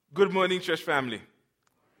Good morning, church family.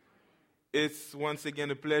 It's once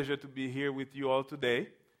again a pleasure to be here with you all today.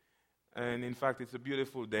 And in fact, it's a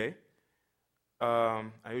beautiful day. I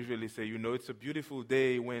usually say, it's a beautiful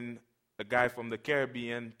day when a guy from the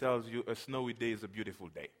Caribbean tells you a snowy day is a beautiful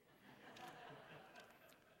day.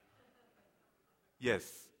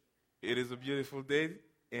 Yes, it is a beautiful day,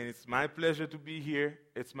 and it's my pleasure to be here.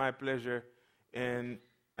 It's my pleasure, and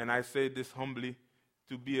I say this humbly,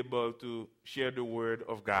 to be able to share the word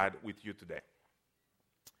of God with you today.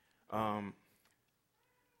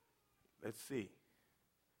 Let's see.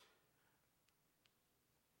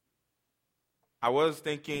 I was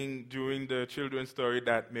thinking during the children's story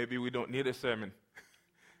that maybe we don't need a sermon.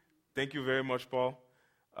 Thank you very much, Paul.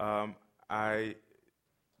 That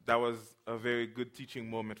was a very good teaching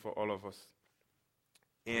moment for all of us.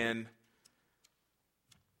 And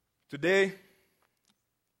today,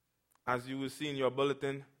 as you will see in your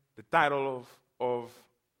bulletin, the title of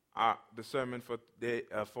the sermon for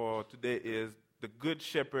today is The Good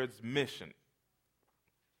Shepherd's Mission.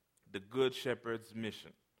 The Good Shepherd's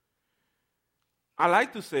Mission. I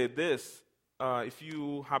like to say this, if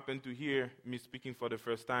you happen to hear me speaking for the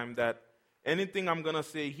first time, that anything I'm going to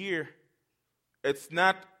say here, it's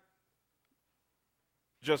not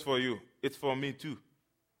just for you, it's for me too.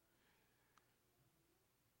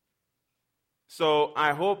 So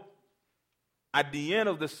I hope at the end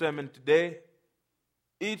of the sermon today,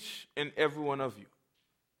 each and every one of you,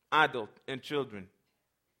 adult and children,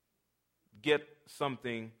 get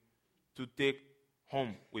something to take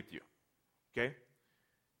home with you. Okay?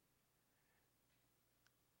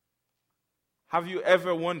 Have you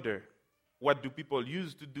ever wondered what do people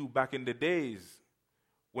used to do back in the days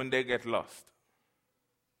when they get lost?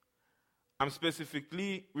 I'm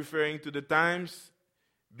specifically referring to the times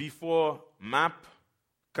before map,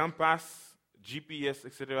 compass, GPS,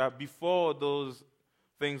 etc., before those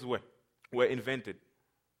things were invented.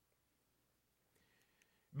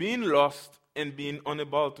 Being lost and being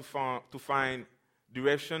unable to find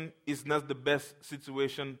direction is not the best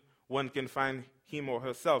situation one can find him or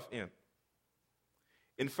herself in.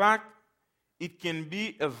 In fact, it can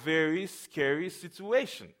be a very scary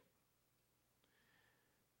situation.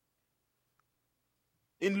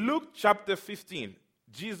 In Luke chapter 15,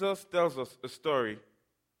 Jesus tells us a story.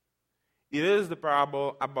 It is the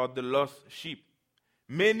parable about the lost sheep.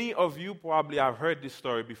 Many of you probably have heard this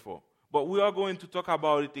story before, but we are going to talk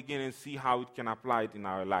about it again and see how it can apply it in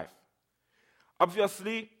our life.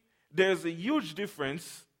 Obviously, there's a huge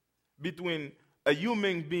difference between a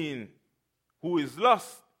human being who is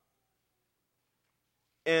lost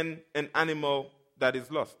and an animal that is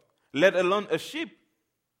lost, let alone a sheep.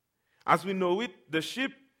 As we know it, the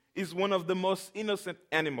sheep is one of the most innocent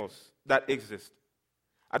animals that exist.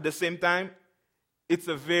 At the same time, it's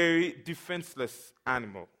a very defenseless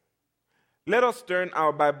animal. Let us turn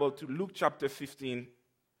our Bible to Luke chapter 15,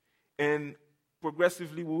 and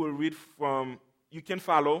progressively we will read from, you can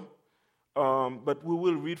follow, but we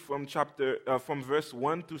will read from verse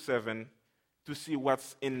 1 to 7 to see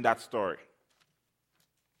what's in that story.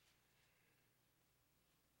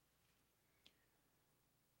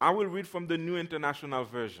 I will read from the New International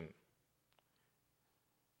Version.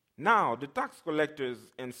 Now, the tax collectors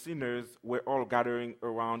and sinners were all gathering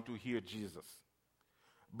around to hear Jesus.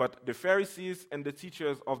 But the Pharisees and the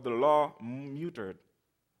teachers of the law muttered,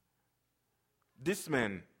 "This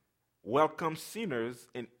man welcomes sinners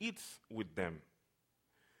and eats with them."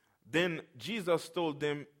 Then Jesus told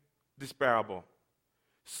them this parable.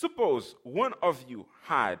 Suppose one of you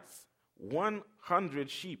has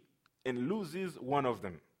 100 sheep and loses one of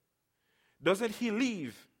them. Doesn't he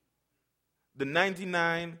leave the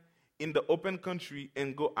 99 in the open country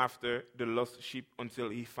and go after the lost sheep until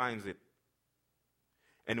he finds it?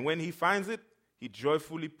 And when he finds it, he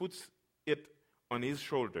joyfully puts it on his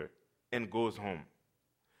shoulder and goes home.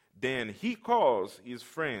 Then he calls his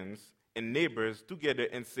friends and neighbors together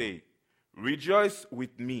and say, "Rejoice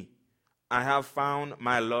with me, I have found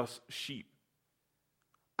my lost sheep."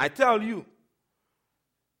 I tell you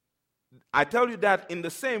that in the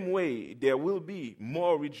same way, there will be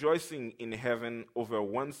more rejoicing in heaven over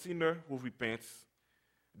one sinner who repents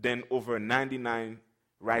than over 99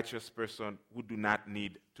 righteous persons who do not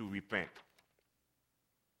need to repent.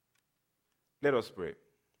 Let us pray.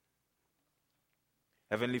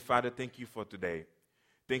 Heavenly Father, thank you for today.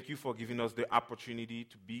 Thank you for giving us the opportunity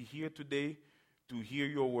to be here today, to hear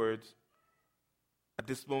your words. At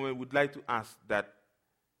this moment, we'd like to ask that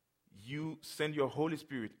you send your Holy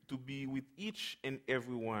Spirit to be with each and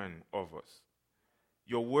every one of us.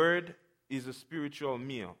 Your word is a spiritual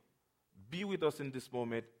meal. Be with us in this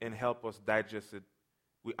moment and help us digest it.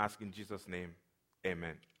 We ask in Jesus' name.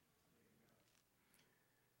 Amen.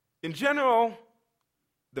 In general,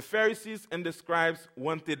 the Pharisees and the scribes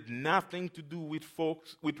wanted nothing to do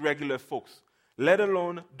with regular folks, let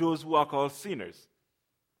alone those who are called sinners.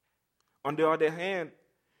 On the other hand,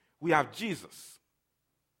 we have Jesus.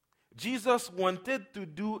 Jesus wanted to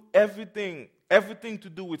do everything to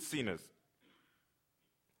do with sinners.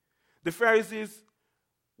 The Pharisees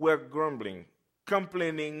were grumbling,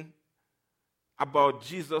 complaining about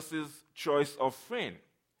Jesus' choice of friend.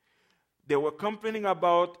 They were complaining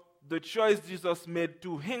about the choice Jesus made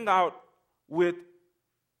to hang out with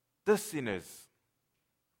the sinners.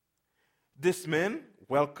 This man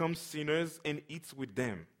welcomes sinners and eats with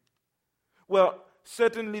them. Well,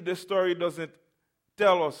 certainly the story doesn't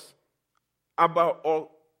tell us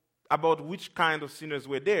about which kind of sinners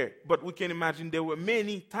were there, but we can imagine there were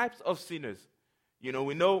many types of sinners.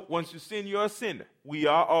 We know once you sin, you're a sinner. We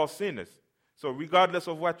are all sinners. So regardless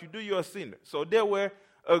of what you do, you're a sinner. So there were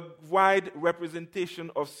a wide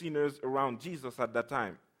representation of sinners around Jesus at that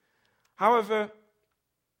time. However,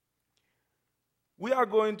 we are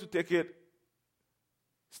going to take it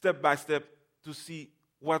step by step to see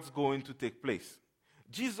what's going to take place.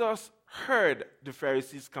 Jesus heard the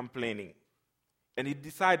Pharisees complaining, and he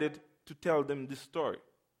decided to tell them this story.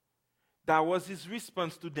 That was his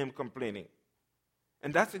response to them complaining.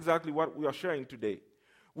 And that's exactly what we are sharing today.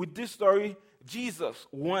 With this story, Jesus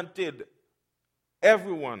wanted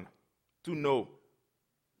everyone to know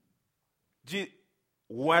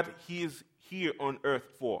what he is here on earth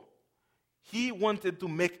for. He wanted to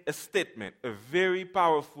make a statement, a very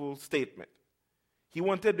powerful statement. He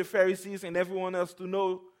wanted the Pharisees and everyone else to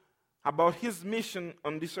know about his mission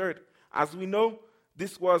on this earth. As we know,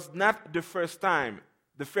 this was not the first time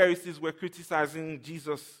the Pharisees were criticizing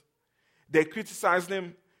Jesus. They criticized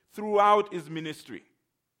him throughout his ministry.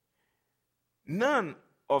 None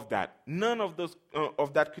of that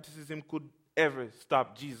criticism could ever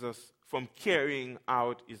stop Jesus from carrying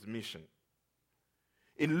out his mission.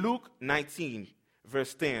 In Luke 19,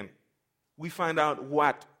 verse 10, we find out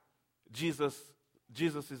what Jesus'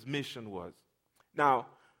 mission was. Now,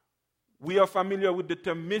 we are familiar with the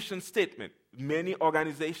term mission statement. Many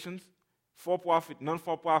organizations, for-profit,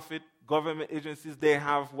 non-for-profit, government agencies, they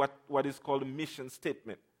have what is called a mission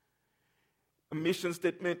statement. A mission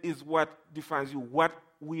statement is what defines you, what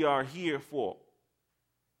we are here for.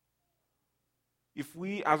 If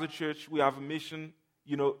we as a church, we have a mission,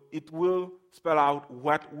 it will spell out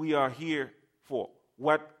what we are here for.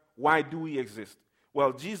 Why do we exist?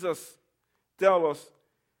 Well, Jesus tells us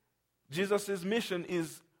Jesus' mission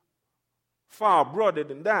is far broader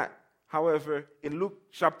than that. However, in Luke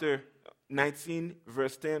chapter 19,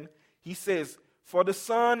 verse 10, he says, "For the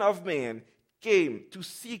Son of Man came to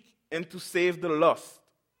seek and to save the lost."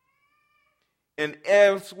 And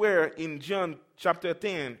elsewhere in John chapter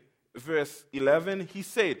 10, verse 11, he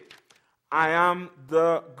said, "I am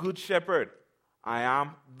the good shepherd. I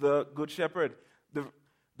am the good shepherd."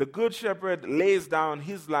 The good shepherd lays down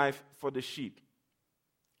his life for the sheep.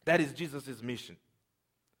 That is Jesus' mission.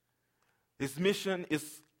 His mission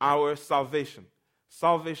is our salvation.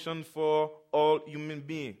 Salvation for all human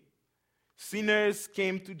beings. Sinners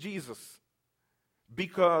came to Jesus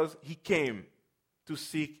because he came to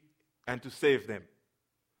seek and to save them.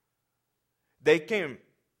 They came,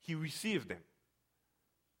 he received them.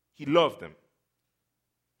 He loved them.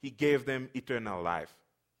 He gave them eternal life.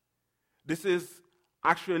 This is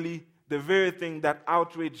actually the very thing that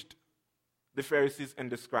outraged the Pharisees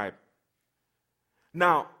and the scribes.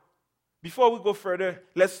 Now, before we go further,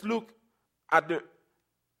 let's look at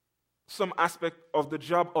some aspect of the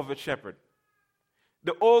job of a shepherd. In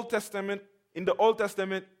the Old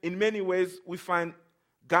Testament, in many ways, we find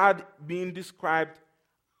God being described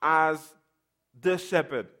as the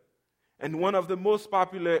shepherd. And one of the most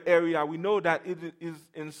popular area, we know that it is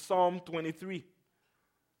in Psalm 23.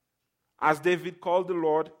 As David called the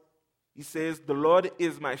Lord, he says, "The Lord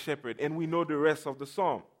is my shepherd," and we know the rest of the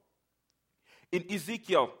psalm. In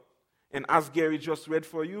Ezekiel, and as Garry just read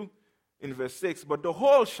for you in verse 6, but the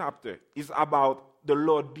whole chapter is about the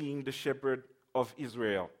Lord being the shepherd of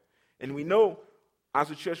Israel. And we know,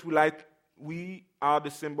 as a church, we are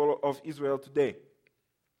the symbol of Israel today.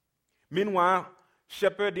 Meanwhile,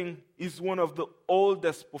 shepherding is one of the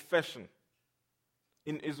oldest professions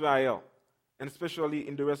in Israel, and especially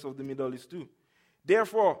in the rest of the Middle East too.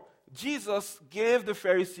 Therefore, Jesus gave the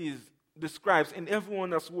Pharisees, the scribes, and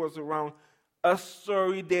everyone else who was around a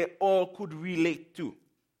story they all could relate to.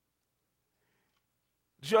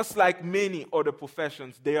 Just like many other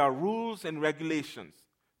professions, there are rules and regulations.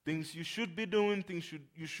 Things you should be doing, things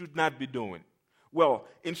you should not be doing. Well,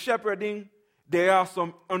 in shepherding, there are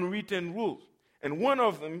some unwritten rules. And one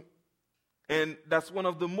of them, And that's one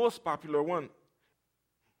of the most popular ones.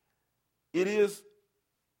 It is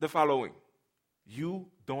the following. You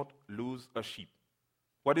don't lose a sheep.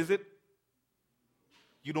 What is it?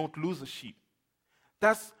 You don't lose a sheep.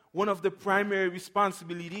 That's one of the primary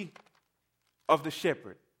responsibilities of the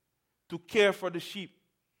shepherd, to care for the sheep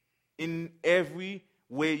in every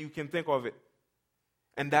way you can think of it.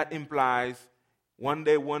 And that implies when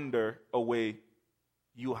they wander away,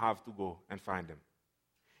 you have to go and find them.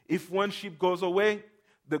 If one sheep goes away,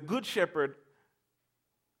 the good shepherd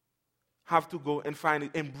have to go and find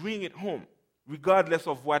it and bring it home, regardless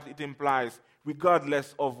of what it implies,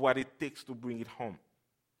 regardless of what it takes to bring it home.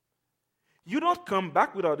 You don't come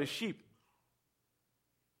back without a sheep.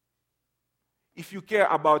 If you care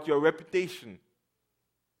about your reputation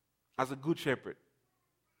as a good shepherd,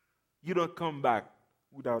 you don't come back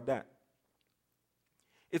without that.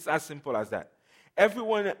 It's as simple as that.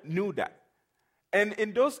 Everyone knew that. And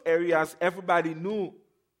in those areas, everybody knew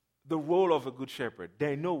the role of a good shepherd.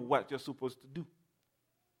 They know what you're supposed to do.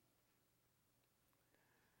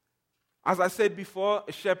 As I said before,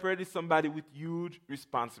 a shepherd is somebody with huge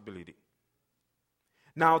responsibility.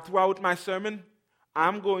 Now, throughout my sermon,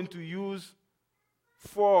 I'm going to use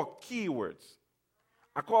 4 key words.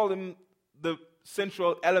 I call them the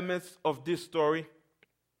central elements of this story.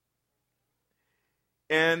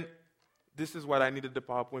 And this is what I needed the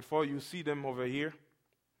PowerPoint for. You see them over here.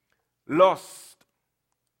 Lost,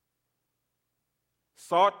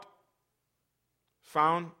 sought,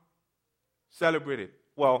 found, celebrated.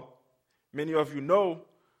 Well, many of you know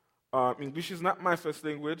English is not my first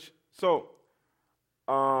language, so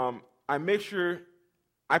I make sure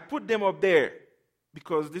I put them up there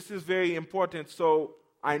because this is very important, so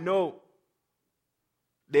I know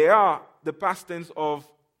they are the past tense of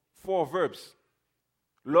 4 verbs.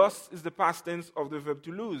 Lost is the past tense of the verb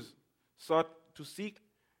to lose. Sought, to seek.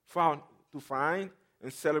 Found, to find.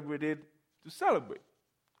 And celebrated, to celebrate.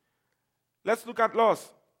 Let's look at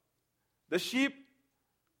lost. The sheep,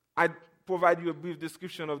 I provide you a brief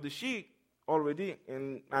description of the sheep already,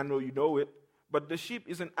 and I know you know it. But the sheep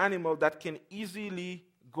is an animal that can easily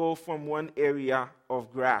go from one area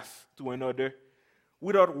of grass to another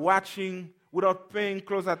without watching, without paying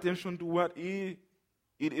close attention to what it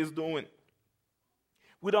is doing,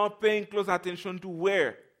 without paying close attention to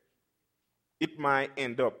where it might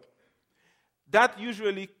end up. That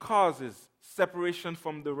usually causes separation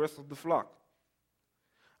from the rest of the flock.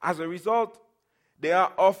 As a result, they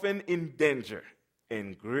are often in danger,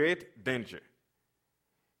 in great danger.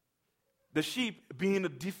 The sheep, being a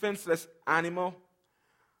defenseless animal,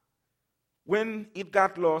 when it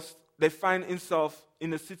got lost, they find itself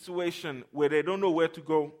in a situation where they don't know where to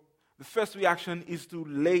go. The first reaction is to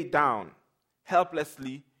lay down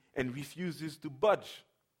helplessly and refuses to budge.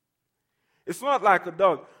 It's not like a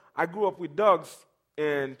dog. I grew up with dogs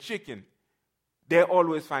and chicken. They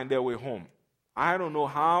always find their way home. I don't know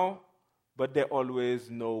how, but they always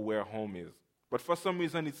know where home is. But for some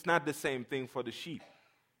reason, it's not the same thing for the sheep.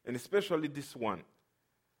 And especially this one.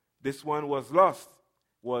 This one was lost,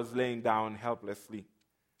 was laying down helplessly.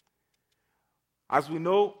 As we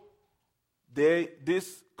know,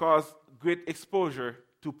 this caused great exposure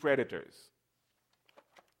to predators.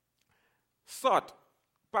 Sought,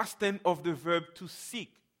 past tense of the verb to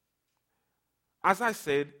seek. As I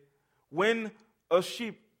said, when a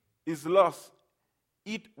sheep is lost,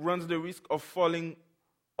 it runs the risk of falling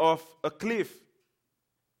off a cliff,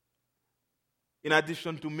 in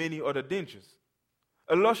addition to many other dangers.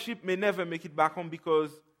 A lost sheep may never make it back home because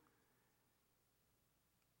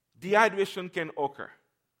dehydration can occur.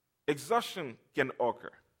 Exhaustion can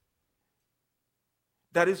occur.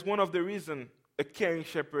 That is one of the reasons a caring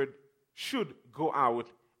shepherd should go out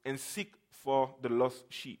and seek for the lost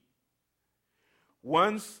sheep.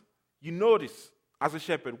 Once you notice, as a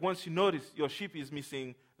shepherd, once you notice your sheep is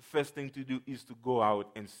missing, the first thing to do is to go out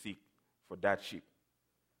and seek for that sheep.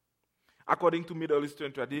 According to Middle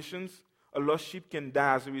Eastern traditions, a lost sheep can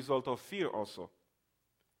die as a result of fear also.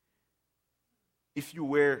 If you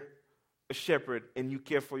were a shepherd and you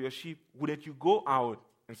care for your sheep, wouldn't you go out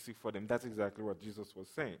and seek for them? That's exactly what Jesus was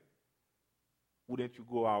saying. Wouldn't you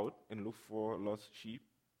go out and look for lost sheep?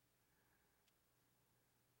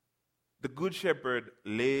 The good shepherd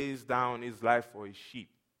lays down his life for his sheep.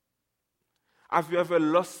 Have you ever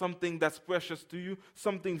lost something that's precious to you,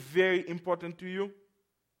 something very important to you,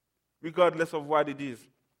 regardless of what it is?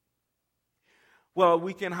 Well,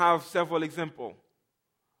 we can have several examples.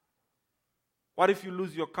 What if you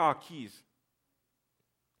lose your car keys?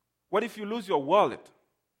 What if you lose your wallet?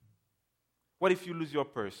 What if you lose your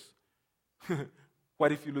purse?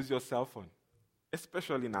 What if you lose your cell phone?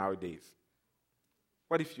 Especially nowadays.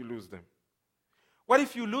 What if you lose them? What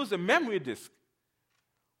if you lose a memory disk?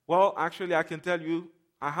 Well, actually, I can tell you,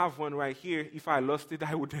 I have one right here. If I lost it,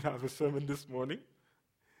 I wouldn't have a sermon this morning.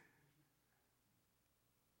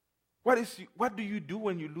 What do you do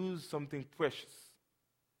when you lose something precious?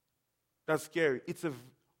 That's scary. It's a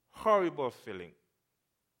horrible feeling.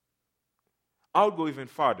 I'll go even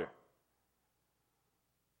farther.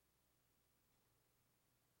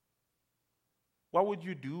 What would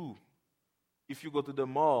you do if you go to the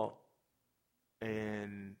mall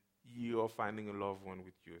and you're finding a loved one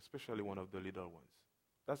with you, especially one of the little ones?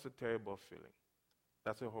 That's a terrible feeling.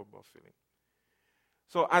 That's a horrible feeling.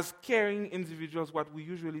 So as caring individuals, what we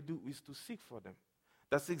usually do is to seek for them.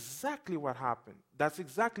 That's exactly what happened. That's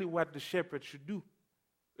exactly what the shepherd should do.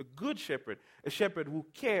 A good shepherd, a shepherd who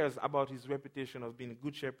cares about his reputation of being a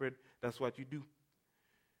good shepherd, that's what you do.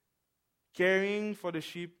 Caring for the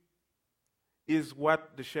sheep is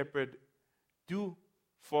what the shepherd do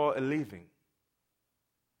for a living.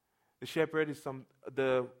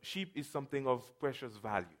 The sheep is something of precious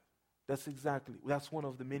value. That's one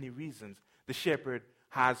of the many reasons the shepherd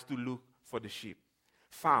has to look for the sheep.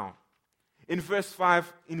 Found. In verse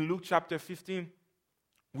 5 in Luke chapter 15,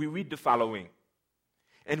 we read the following.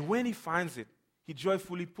 And when he finds it, he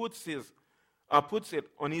joyfully puts it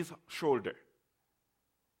on his shoulder.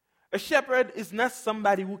 A shepherd is not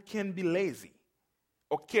somebody who can be lazy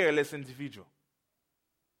or careless individual.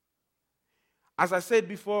 As I said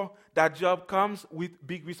before, that job comes with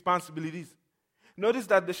big responsibilities. Notice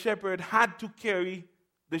that the shepherd had to carry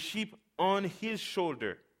the sheep on his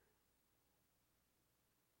shoulder.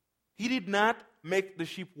 He did not make the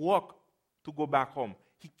sheep walk to go back home.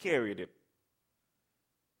 He carried it.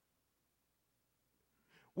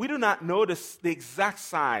 We do not know the exact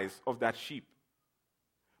size of that sheep,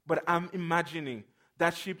 but I'm imagining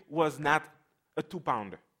that sheep was not a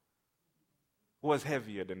 2-pounder. It was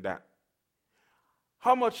heavier than that.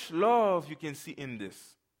 How much love you can see in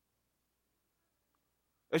this?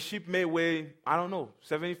 A sheep may weigh,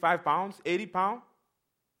 75 pounds, 80 pounds.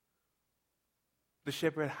 The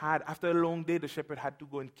shepherd had, after a long day, the shepherd had to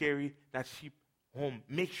go and carry that sheep home.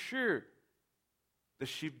 Make sure the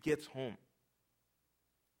sheep gets home.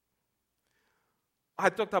 I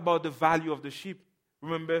talked about the value of the sheep.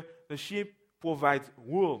 Remember, the sheep provides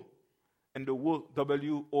wool. And the wool,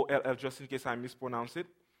 W-O-L-L, just in case I mispronounce it.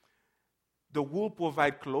 The wool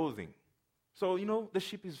provides clothing. So, the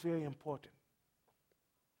sheep is very important.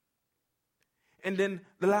 And then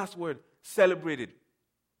the last word, celebrated.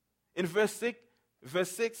 In verse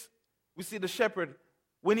 6, we see the shepherd,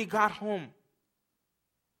 when he got home,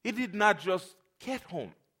 he did not just get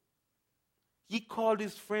home. He called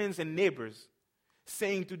his friends and neighbors,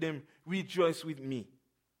 saying to them, "Rejoice with me.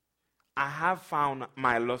 I have found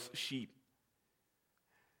my lost sheep."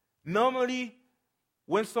 Normally,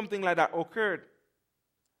 when something like that occurred,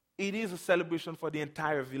 it is a celebration for the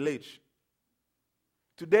entire village.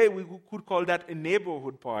 Today, we could call that a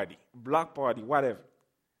neighborhood party, block party, whatever.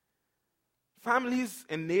 Families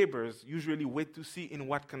and neighbors usually wait to see in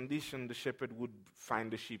what condition the shepherd would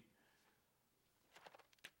find the sheep.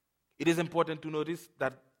 It is important to notice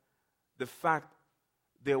that the fact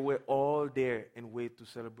they were all there and wait to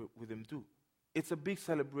celebrate with him too. It's a big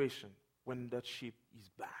celebration when that sheep is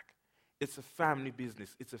back. It's a family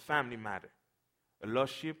business. It's a family matter. A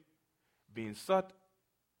lost sheep being sought,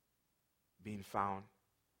 being found,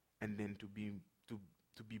 and then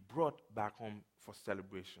to be brought back home for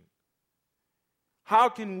celebration. How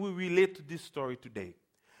can we relate to this story today?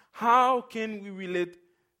 How can we relate?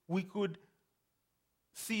 We could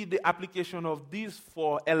see the application of these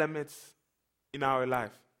 4 elements in our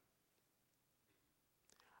life.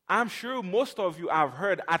 I'm sure most of you have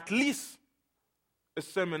heard at least a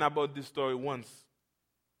sermon about this story once.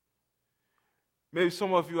 Maybe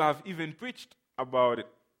some of you have even preached about it.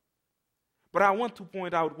 But I want to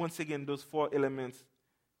point out once again those 4 elements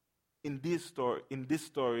in this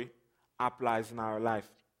story applies in our life.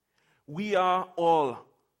 We are all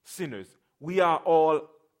sinners. We are all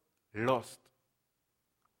lost.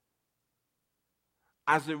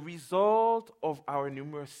 As a result of our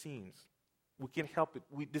numerous sins, we can't help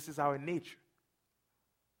it. This is our nature.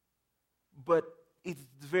 But it's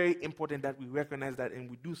very important that we recognize that and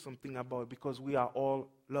we do something about it because we are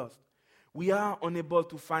all lost. We are unable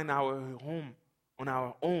to find our home on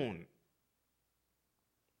our own.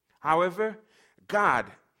 However,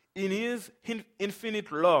 God, in his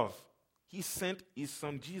infinite love, he sent his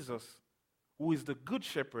son Jesus, who is the good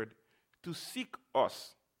shepherd, to seek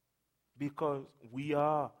us because we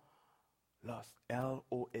are lost.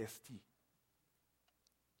 L-O-S-T.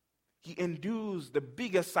 He endures the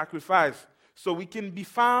biggest sacrifice so we can be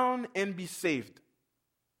found and be saved.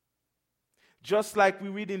 Just like we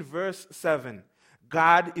read in verse 7,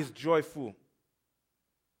 God is joyful.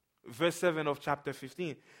 Verse 7 of chapter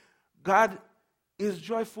 15. God is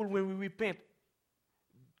joyful when we repent.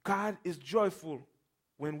 God is joyful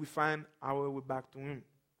when we find our way back to Him.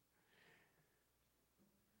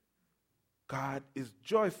 God is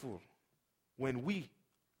joyful when we,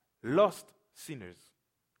 lost sinners,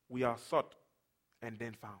 we are sought and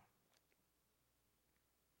then found.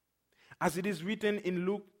 As it is written in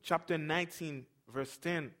Luke chapter 19, verse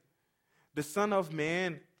 10, the Son of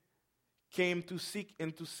Man came to seek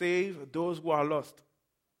and to save those who are lost.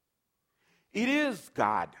 It is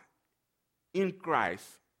God in Christ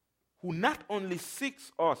who not only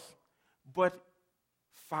seeks us, but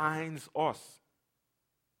finds us.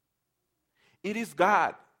 It is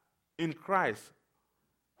God in Christ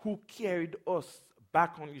who carried us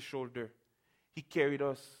back on His shoulder. He carried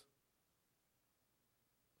us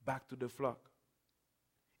back to the flock.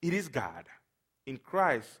 It is God in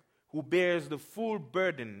Christ who bears the full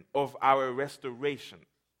burden of our restoration.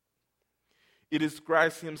 It is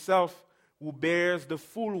Christ Himself who bears the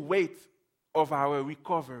full weight of our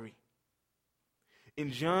recovery. In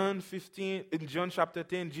John chapter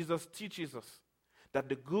 10, Jesus teaches us that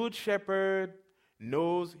the good shepherd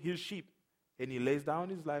knows his sheep and he lays down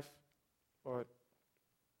his life for it.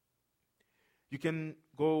 You can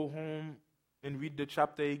go home and read the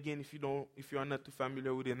chapter again if you are not too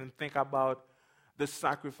familiar with it, and think about the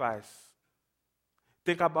sacrifice.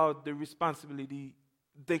 Think about the responsibility.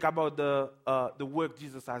 Think about the work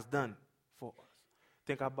Jesus has done for us.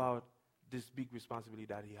 Think about this big responsibility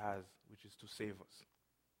that He has, which is to save us.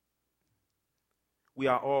 We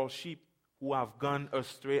are all sheep who have gone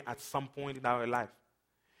astray at some point in our life.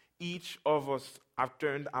 Each of us have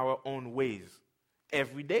turned our own ways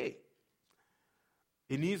every day.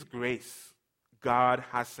 In His grace, God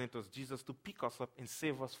has sent us Jesus to pick us up and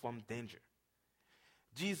save us from danger.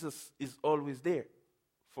 Jesus is always there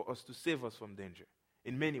for us to save us from danger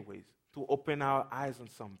in many ways, to open our eyes on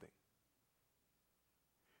something,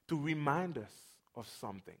 to remind us of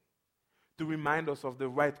something, to remind us of the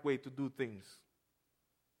right way to do things.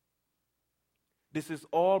 This is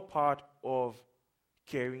all part of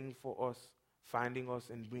caring for us, finding us,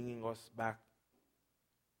 and bringing us back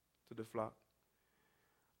to the flock.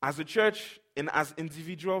 As a church and as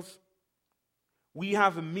individuals, we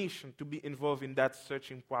have a mission to be involved in that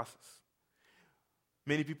searching process.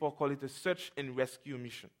 Many people call it a search and rescue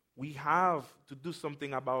mission. We have to do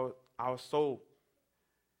something about our soul.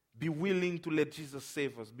 Be willing to let Jesus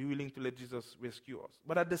save us. Be willing to let Jesus rescue us.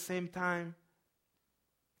 But at the same time,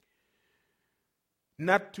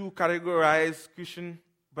 not to categorize Christian,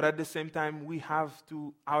 but at the same time,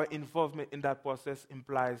 our involvement in that process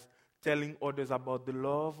implies telling others about the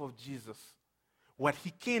love of Jesus, what He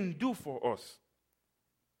can do for us.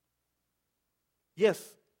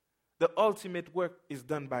 Yes, the ultimate work is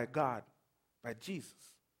done by God, by Jesus,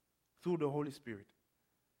 through the Holy Spirit.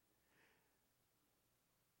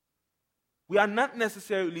 We are not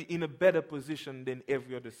necessarily in a better position than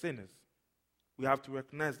every other sinners. We have to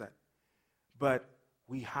recognize that. But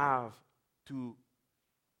we have to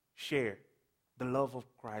share the love of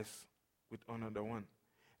Christ with another one.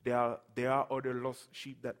 There are other lost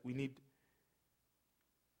sheep that we need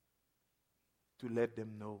to let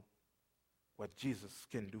them know what Jesus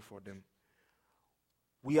can do for them.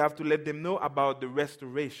 We have to let them know about the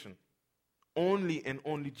restoration only and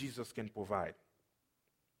only Jesus can provide.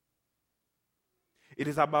 It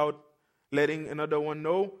is about letting another one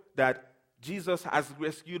know that Jesus has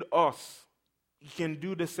rescued us. He can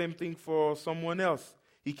do the same thing for someone else.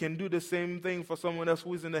 He can do the same thing for someone else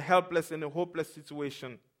who is in a helpless and a hopeless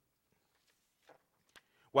situation.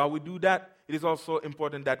 While we do that, it is also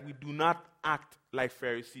important that we do not act like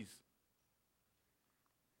Pharisees.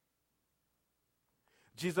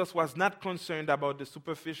 Jesus was not concerned about the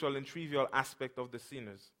superficial and trivial aspect of the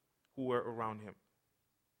sinners who were around Him.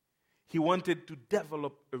 He wanted to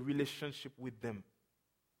develop a relationship with them.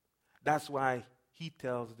 That's why He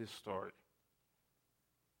tells this story.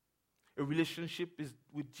 A relationship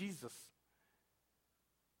with Jesus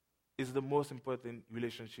is the most important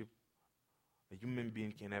relationship a human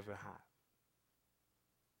being can ever have.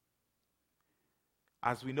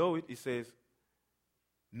 As we know it, He says,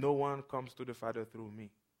 no one comes to the Father through me,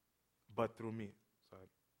 but through me. Sorry.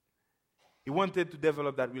 He wanted to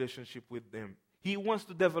develop that relationship with them. He wants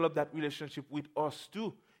to develop that relationship with us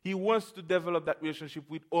too. He wants to develop that relationship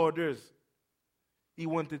with others. He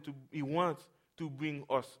wants to bring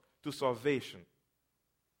us to salvation.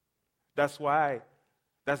 That's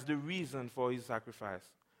the reason for His sacrifice.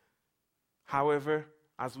 However,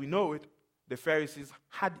 as we know it, the Pharisees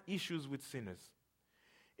had issues with sinners.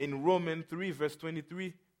 In Romans 3, verse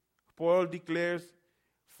 23, Paul declares,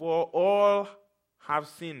 "For all have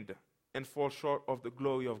sinned and fall short of the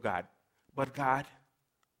glory of God." But God,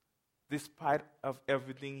 despite of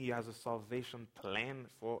everything, he has a salvation plan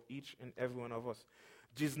for each and every one of us.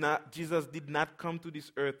 Jesus did not come to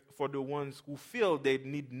this earth for the ones who feel they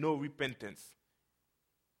need no repentance.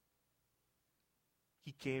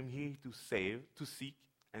 He came here to seek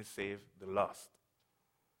and save the lost.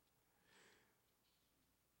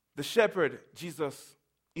 The shepherd, Jesus,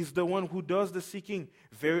 is the one who does the seeking.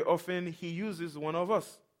 Very often, he uses one of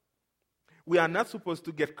us. We are not supposed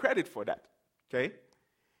to get credit for that, okay?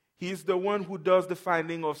 He is the one who does the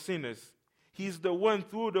finding of sinners. He is the one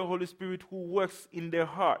through the Holy Spirit who works in their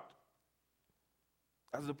heart.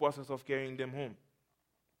 That's the process of carrying them home.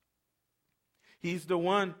 He is the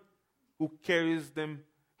one who carries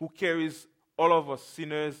all of us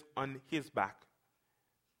sinners on his back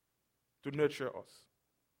to nurture us.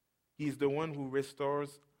 He is the one who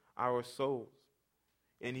restores our souls.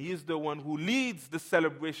 And he is the one who leads the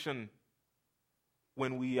celebration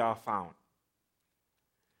when we are found.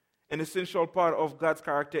 An essential part of God's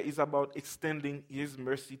character is about extending his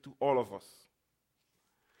mercy to all of us.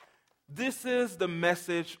 This is the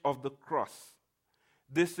message of the cross.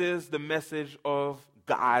 This is the message of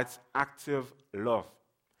God's active love.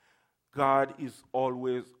 God is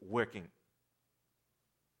always working.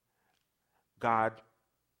 God's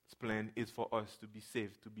plan is for us to be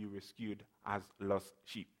saved, to be rescued as lost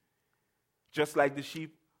sheep. Just like the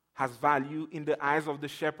sheep has value in the eyes of the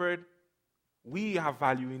shepherd, we have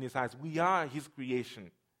value in his eyes. We are his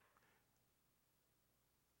creation.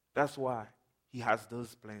 That's why he has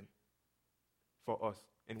those plans for us.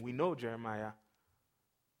 And we know Jeremiah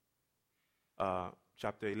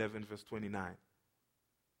chapter 11, verse 29.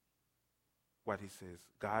 What he says,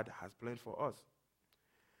 God has planned for us.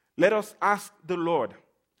 Let us ask the Lord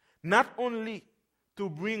not only to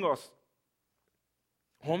bring us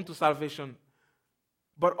home to salvation,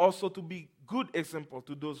 but also to be good example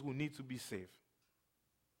to those who need to be saved.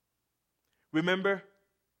 Remember,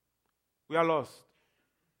 we are lost,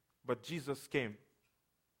 but Jesus came.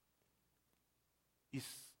 He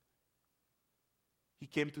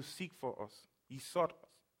came to seek for us. He sought us.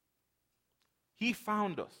 He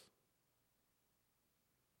found us.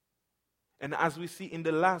 And as we see in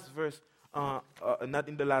the last verse, not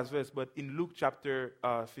in the last verse, but in Luke chapter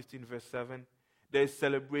 15, verse 7, there is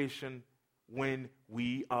celebration when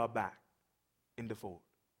we are back in the fold.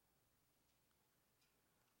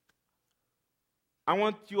 I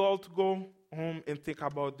want you all to go home and think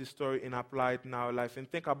about this story and apply it in our life and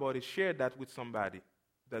think about it. Share that with somebody,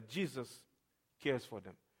 that Jesus cares for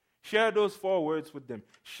them. Share those 4 words with them.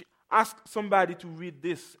 Ask somebody to read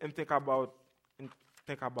this and think about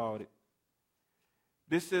it.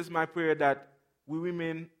 This is my prayer, that we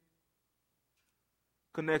remain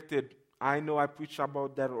connected. I know I preached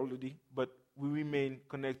about that already, but we remain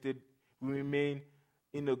connected. We remain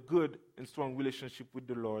in a good and strong relationship with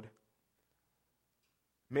the Lord.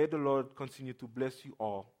 May the Lord continue to bless you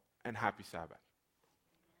all, and happy Sabbath.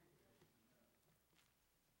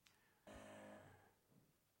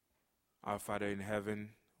 Our Father in heaven,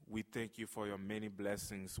 we thank you for your many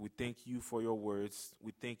blessings. We thank you for your words.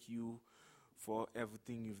 We thank you for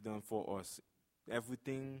everything you've done for us.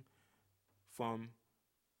 Everything from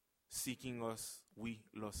seeking us, we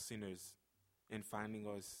lost sinners, and finding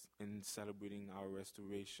us and celebrating our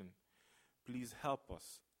restoration. Please help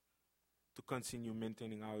us to continue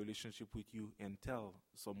maintaining our relationship with you and tell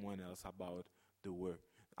someone else about the work,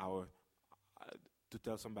 to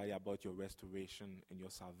tell somebody about your restoration and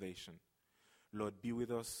your salvation. Lord, be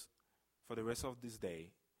with us for the rest of this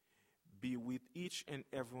day. Be with each and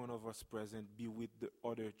every one of us present. Be with the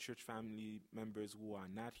other church family members who are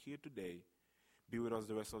not here today. Be with us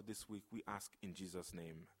the rest of this week. We ask in Jesus'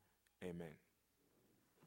 name. Amen.